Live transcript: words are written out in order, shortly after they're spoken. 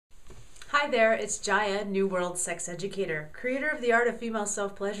Hi there, it's Jaiya, New World Sex Educator, creator of the art of female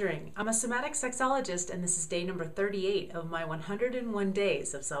self-pleasuring. I'm a somatic sexologist, and this is day number 38 of my 101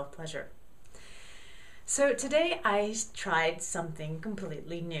 days of self-pleasure. So today I tried something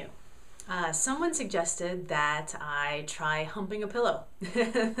completely new. Someone suggested that I try humping a pillow.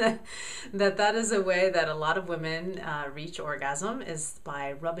 that is a way that a lot of women reach orgasm, is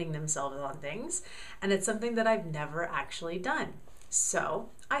by rubbing themselves on things, and it's something that I've never actually done. So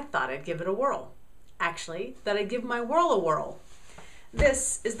I thought I'd give it a whirl. Actually, that I'd give my whirl a whirl.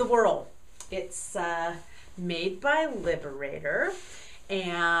 This is the Whirl. It's made by Liberator,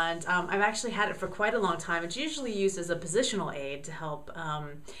 and I've actually had it for quite a long time. It's usually used as a positional aid to help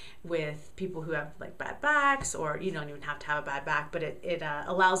with people who have like bad backs, or you don't even have to have a bad back, but it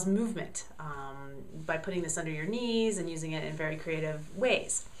allows movement by putting this under your knees and using it in very creative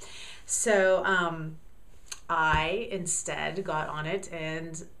ways. So I instead got on it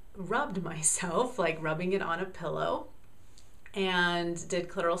and rubbed myself, like rubbing it on a pillow, and did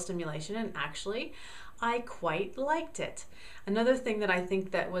clitoral stimulation, and actually I quite liked it. Another thing that I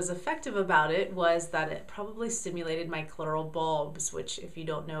think that was effective about it was that it probably stimulated my clitoral bulbs, which, if you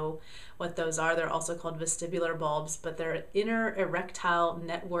don't know what those are, they're also called vestibular bulbs, but they're inner erectile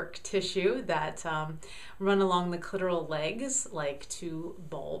network tissue that run along the clitoral legs like two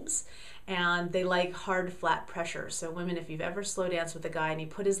bulbs, and they like hard, flat pressure. So women, if you've ever slow danced with a guy and he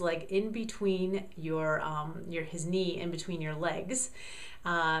put his leg in between his knee in between your legs,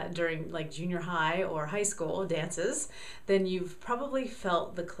 during like junior high or high school dances, then you've probably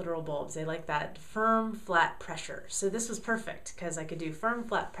felt the clitoral bulbs. They like that firm, flat pressure. So this was perfect because I could do firm,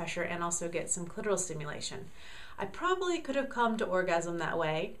 flat pressure and also get some clitoral stimulation. I probably could have come to orgasm that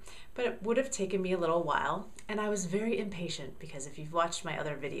way, but it would have taken me a little while, and I was very impatient because if you've watched my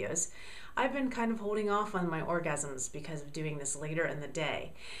other videos, I've been kind of holding off on my orgasms because of doing this later in the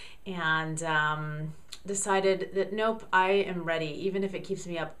day, and decided that nope, I am ready. Even if it keeps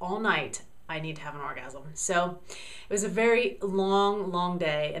me up all night, I need to have an orgasm. So it was a very long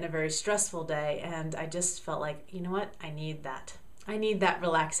day and a very stressful day, and I just felt like, you know what, I need that. I need that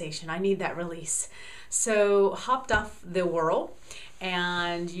relaxation. I need that release. So hopped off the Whirl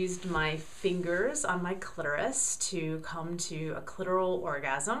and used my fingers on my clitoris to come to a clitoral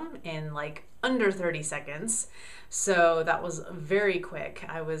orgasm in like under 30 seconds. So that was very quick.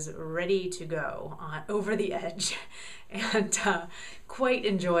 I was ready to go over the edge, and quite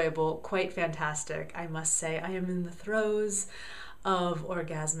enjoyable, quite fantastic. I must say, I am in the throes of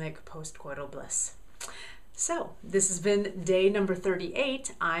orgasmic postcoital bliss. So this has been day number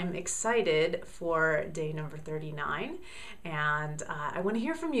 38. I'm excited for day number 39, and I want to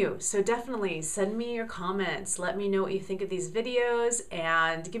hear from you. So definitely send me your comments. Let me know what you think of these videos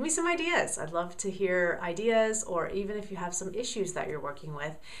and give me some ideas. I'd love to hear ideas, or even if you have some issues that you're working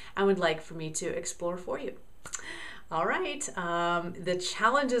with and would like for me to explore for you. All right, the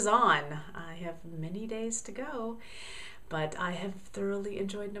challenge is on. I have many days to go, but I have thoroughly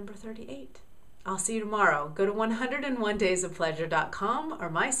enjoyed number 38. I'll see you tomorrow. Go to 101daysofpleasure.com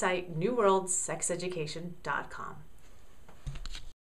or my site, newworldsexeducation.com.